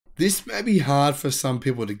This may be hard for some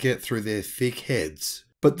people to get through their thick heads,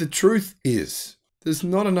 but the truth is there's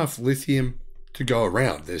not enough lithium to go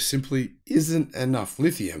around. There simply isn't enough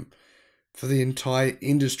lithium for the entire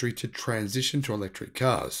industry to transition to electric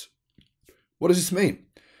cars. What does this mean?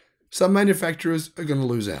 Some manufacturers are going to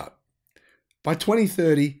lose out. By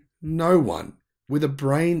 2030, no one with a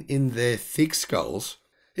brain in their thick skulls,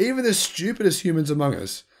 even the stupidest humans among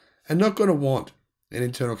us, are not going to want an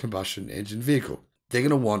internal combustion engine vehicle. They're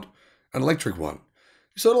going to want an electric one.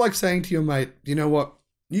 It's sort of like saying to your mate, you know what,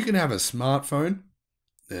 you can have a smartphone,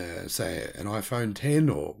 say an iPhone 10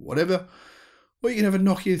 or whatever, or you can have a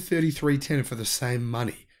Nokia 3310 for the same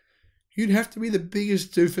money. You'd have to be the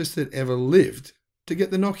biggest doofus that ever lived to get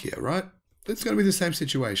the Nokia, right? That's going to be the same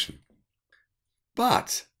situation.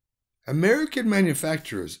 But American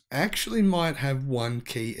manufacturers actually might have one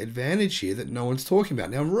key advantage here that no one's talking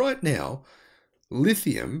about. Now, right now,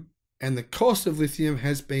 lithium and the cost of lithium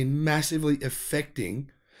has been massively affecting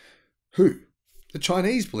who? The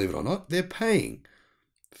Chinese, believe it or not. They're paying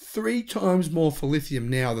 3 times more for lithium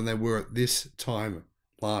now than they were at this time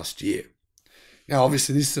last year. Now,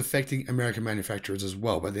 obviously, this is affecting American manufacturers as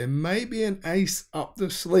well, but there may be an ace up the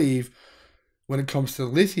sleeve when it comes to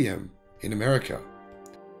lithium in America.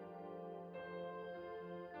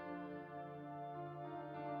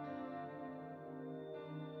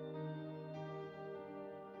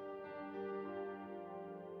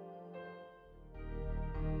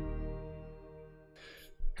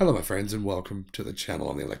 Hello my friends and welcome to the channel.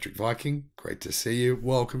 I'm the Electric Viking. Great to see you.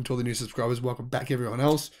 Welcome to all the new subscribers. Welcome back everyone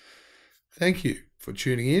else. Thank you for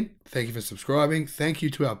tuning in. Thank you for subscribing. Thank you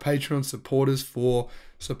to our Patreon supporters for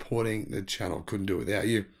supporting the channel. Couldn't do it without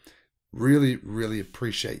you. Really, really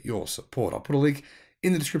appreciate your support. I'll put a link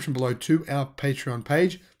in the description below to our Patreon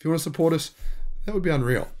page. If you want to support us, that would be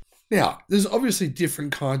unreal. Now, there's obviously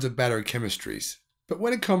different kinds of battery chemistries, but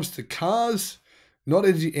when it comes to cars, not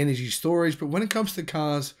energy storage, but when it comes to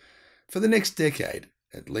cars, for the next decade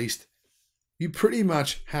at least, you pretty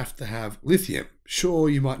much have to have lithium. Sure,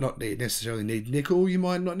 you might not necessarily need nickel, you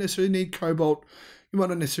might not necessarily need cobalt, you might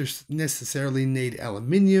not necessarily need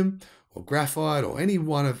aluminium or graphite or any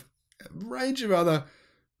one of a range of other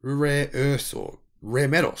rare earths or rare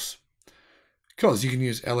metals. Because you can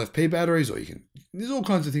use LFP batteries, or there's all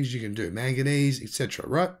kinds of things you can do, manganese, etc.,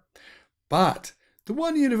 right? But the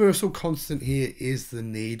one universal constant here is the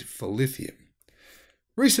need for lithium.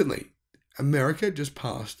 Recently, America just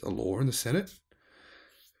passed a law in the Senate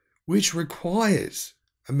which requires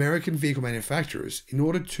American vehicle manufacturers, in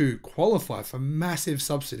order to qualify for massive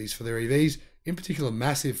subsidies for their EVs, in particular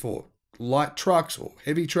massive for light trucks or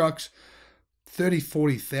heavy trucks, $30,000 to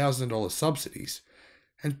 $40,000 subsidies,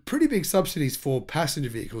 and pretty big subsidies for passenger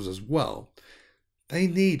vehicles as well. They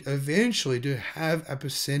need eventually to have a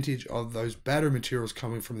percentage of those battery materials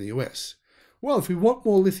coming from the US. Well, if we want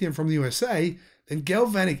more lithium from the USA, then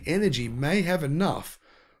galvanic energy may have enough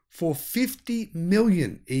for 50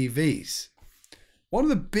 million EVs. One of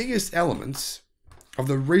the biggest elements of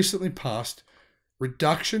the recently passed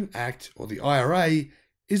Reduction Act, or the IRA,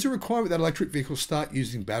 is a requirement that electric vehicles start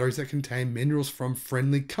using batteries that contain minerals from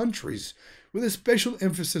friendly countries, with a special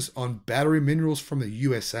emphasis on battery minerals from the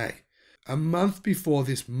USA. A month before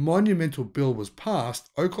this monumental bill was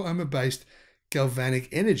passed, Oklahoma-based Galvanic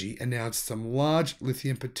Energy announced some large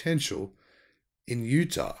lithium potential in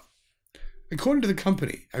Utah. According to the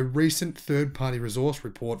company, a recent third-party resource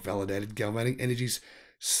report validated Galvanic Energy's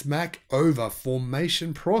Smackover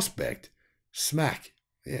Formation prospect. Smack,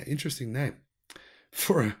 yeah, interesting name,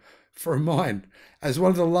 for a mine, as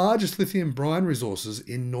one of the largest lithium brine resources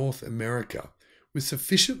in North America, with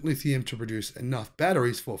sufficient lithium to produce enough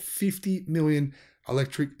batteries for 50 million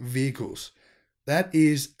electric vehicles. That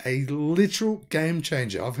is a literal game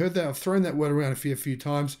changer. I've heard that, I've thrown that word around a few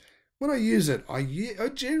times. When I use it, I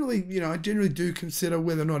generally do consider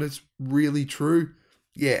whether or not it's really true.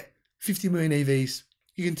 Yeah, 50 million EVs,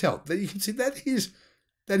 you can tell, that you can see that is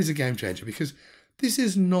a game changer, because this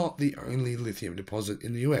is not the only lithium deposit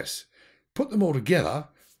in the US. Put them all together,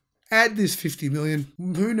 add this 50 million,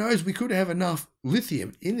 who knows, we could have enough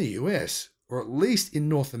lithium in the US, or at least in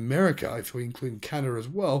North America, if we include Canada as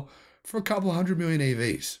well, for a couple 100 million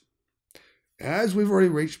EVs. As we've already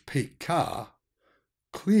reached peak car,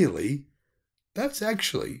 clearly that's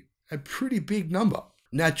actually a pretty big number.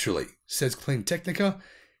 Naturally, says Clean Technica,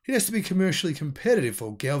 it has to be commercially competitive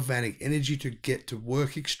for Galvanic Energy to get to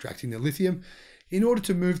work extracting the lithium in order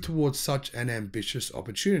to move towards such an ambitious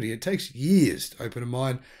opportunity. It takes years to open a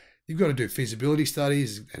mine. You've got to do feasibility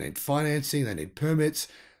studies, they need financing, they need permits.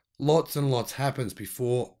 Lots and lots happens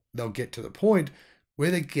before they'll get to the point where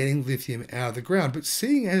they're getting lithium out of the ground. But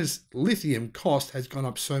seeing as lithium cost has gone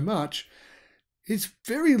up so much, it's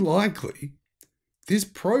very likely this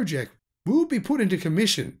project will be put into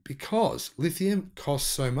commission because lithium costs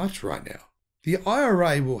so much right now. The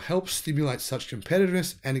IRA will help stimulate such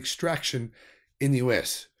competitiveness and extraction in the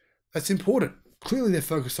US. That's important. Clearly they're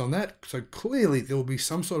focused on that. So clearly there will be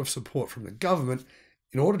some sort of support from the government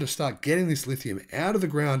in order to start getting this lithium out of the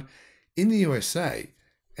ground in the USA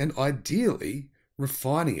and ideally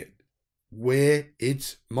refining it where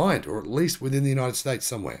it's mined, or at least within the United States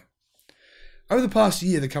somewhere. Over the past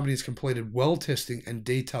year, the company has completed well testing and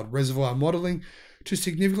detailed reservoir modeling to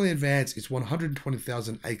significantly advance its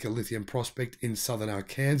 120,000-acre lithium prospect in southern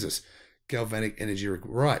Arkansas, Galvanic Energy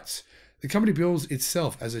writes. The company bills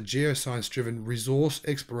itself as a geoscience-driven resource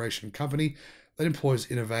exploration company that employs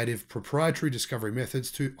innovative proprietary discovery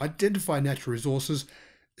methods to identify natural resources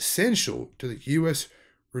essential to the US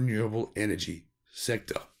renewable energy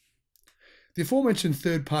sector. The aforementioned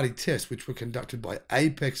third-party tests, which were conducted by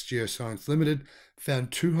Apex Geoscience Limited,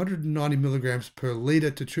 found 290 milligrams per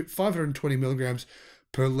litre to 520 milligrams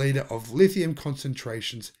per litre of lithium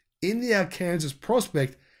concentrations in the Arkansas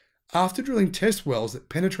prospect after drilling test wells that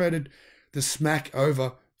penetrated the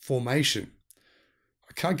Smackover Formation.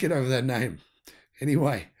 I can't get over that name.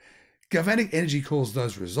 Anyway, Galvanic Energy calls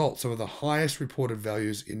those results some of the highest reported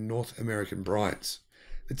values in North American brines.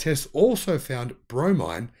 The tests also found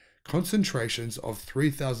bromine concentrations of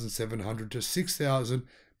 3,700 to 6,000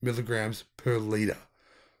 milligrams per litre.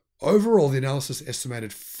 Overall, the analysis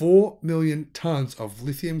estimated 4 million tonnes of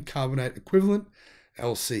lithium carbonate equivalent,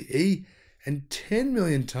 LCE, and 10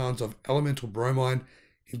 million tonnes of elemental bromine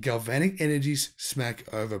in Galvanic Energy's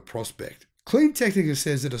Smackover prospect. Clean Technica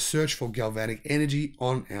says that a search for Galvanic Energy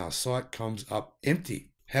on our site comes up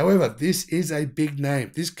empty. However, this is a big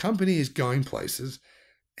name. This company is going places.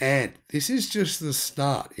 And this is just the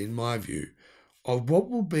start, in my view, of what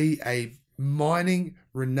will be a mining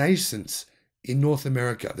renaissance in North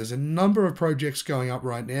America. There's a number of projects going up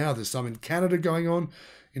right now. There's some in Canada going on.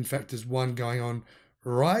 In fact, there's one going on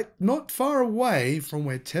right not far away from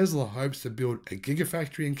where Tesla hopes to build a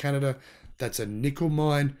gigafactory in Canada. That's a nickel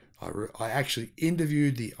mine. I actually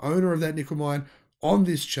interviewed the owner of that nickel mine on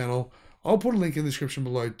this channel. I'll put a link in the description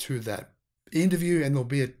below to that interview, and there'll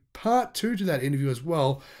be a part 2 to that interview as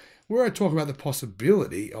well, where I talk about the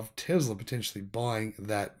possibility of Tesla potentially buying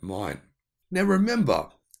that mine. Now remember,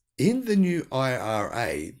 in the new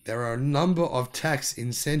IRA, there are a number of tax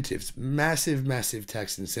incentives, massive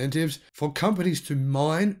tax incentives for companies to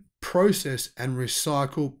mine, process, and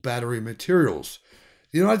recycle battery materials.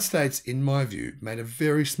 The United States, in my view, made a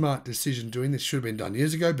very smart decision doing this. Should have been done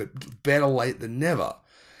years ago, but better late than never.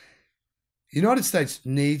 The United States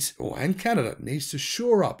needs, and Canada needs, to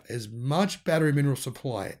shore up as much battery mineral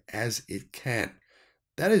supply as it can.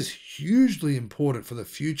 That is hugely important for the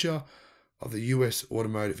future of the US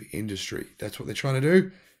automotive industry. That's what they're trying to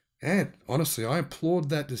do. And honestly, I applaud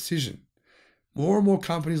that decision. More and more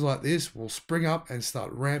companies like this will spring up and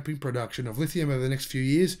start ramping production of lithium over the next few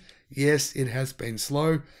years. Yes, it has been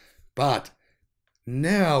slow, but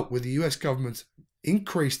now with the US government's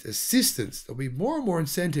increased assistance, there'll be more and more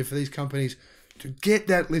incentive for these companies to get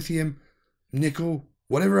that lithium, nickel,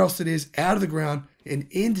 whatever else it is, out of the ground and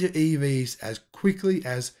into EVs as quickly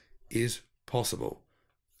as is possible.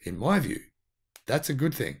 In my view, that's a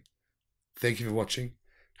good thing. Thank you for watching.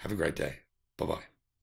 Have a great day. Bye-bye.